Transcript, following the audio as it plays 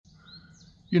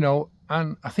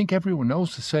And I think everyone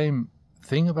knows the same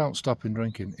thing about stopping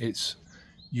drinking. It's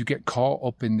you get caught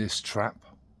up in this trap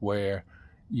where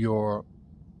you're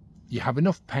you have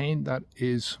enough pain that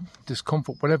is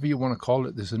discomfort, whatever you want to call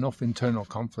it. There's enough internal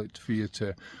conflict for you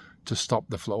to stop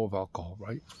the flow of alcohol,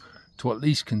 right? To at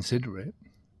least consider it,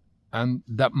 and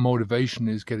that motivation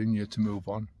is getting you to move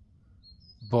on.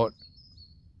 But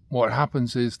what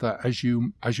happens is that as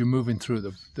you're moving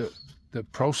through the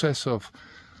process of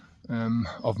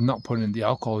not putting the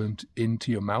alcohol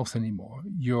into your mouth anymore,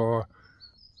 your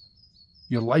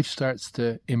life starts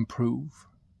to improve,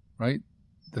 right?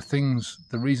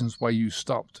 The reasons why you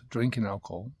stopped drinking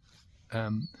alcohol,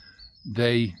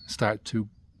 they start to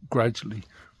gradually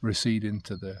recede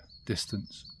into the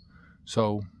distance.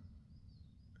 So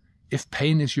if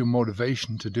pain is your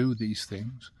motivation to do these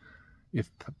things, if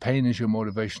pain is your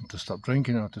motivation to stop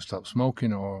drinking or to stop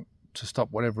smoking or to stop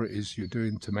whatever it is you're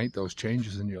doing to make those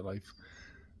changes in your life,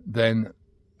 then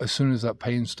as soon as that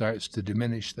pain starts to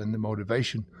diminish, then the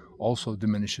motivation also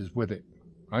diminishes with it,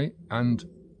 right? And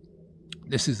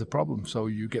this is the problem. So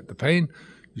you get the pain,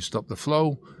 you stop the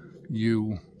flow,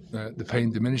 the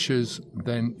pain diminishes,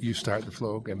 then you start the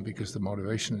flow again because the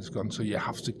motivation is gone. So you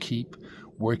have to keep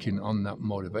working on that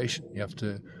motivation.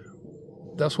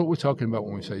 That's what we're talking about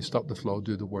when we say stop the flow,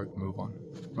 do the work, move on,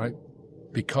 right?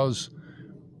 Because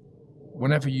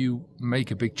whenever you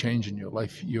make a big change in your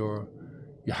life, your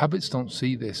habits don't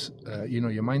see this.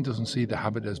 Your mind doesn't see the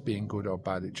habit as being good or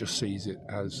bad. It just sees it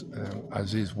as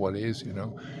is what is.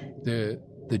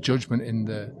 The judgment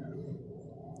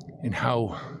in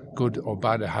how good or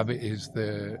bad a habit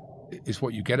is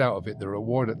what you get out of it. The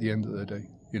reward at the end of the day.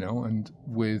 And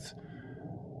with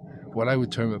what I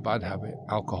would term a bad habit,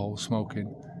 alcohol,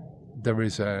 smoking, there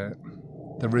is a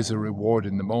reward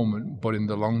in the moment, but in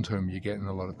the long term, you're getting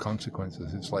a lot of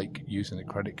consequences. It's like using a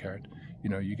credit card.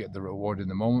 You get the reward in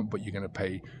the moment, but you're going to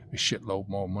pay a shitload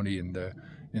more money in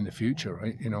the future,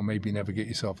 right? Maybe never get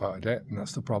yourself out of debt, and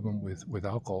that's the problem with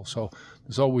alcohol. So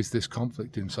there's always this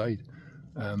conflict inside.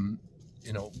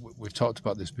 We've talked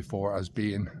about this before as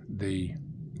being the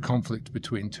conflict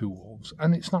between two wolves,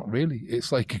 and it's not really.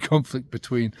 It's like a conflict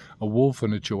between a wolf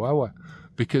and a chihuahua,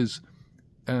 because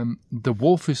the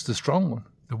wolf is the strong one.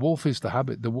 The wolf is the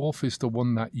habit. The wolf is the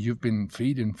one that you've been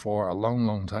feeding for a long,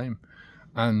 long time.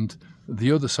 And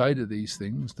the other side of these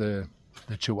things, the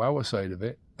chihuahua side of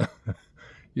it,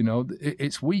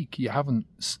 it's weak. You haven't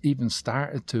even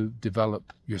started to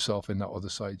develop yourself in that other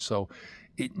side. So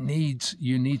you need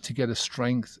to get a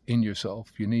strength in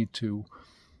yourself. You need to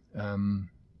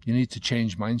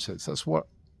change mindsets. That's what,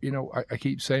 I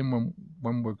keep saying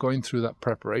when we're going through that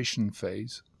preparation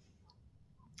phase,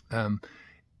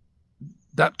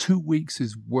 that 2 weeks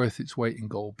is worth its weight in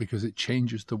gold because it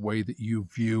changes the way that you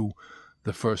view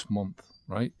the first month,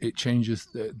 right? It changes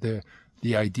the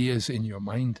ideas in your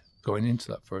mind going into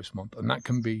that first month. And that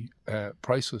can be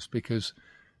priceless because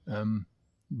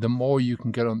the more you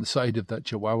can get on the side of that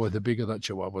chihuahua, the bigger that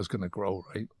chihuahua is going to grow,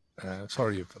 right?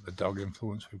 Sorry for the dog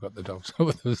influence. We've got the dogs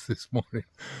with us this morning.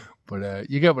 But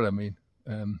you get what I mean.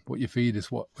 What you feed is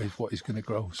what is going to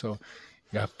grow. So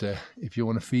you have to, if you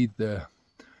want to feed the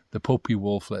puppy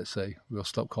wolf, let's say, we'll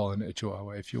stop calling it a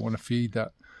chihuahua. If you want to feed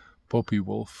that puppy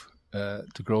wolf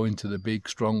to grow into the big,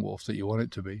 strong wolf that you want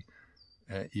it to be,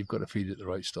 you've got to feed it the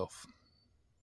right stuff.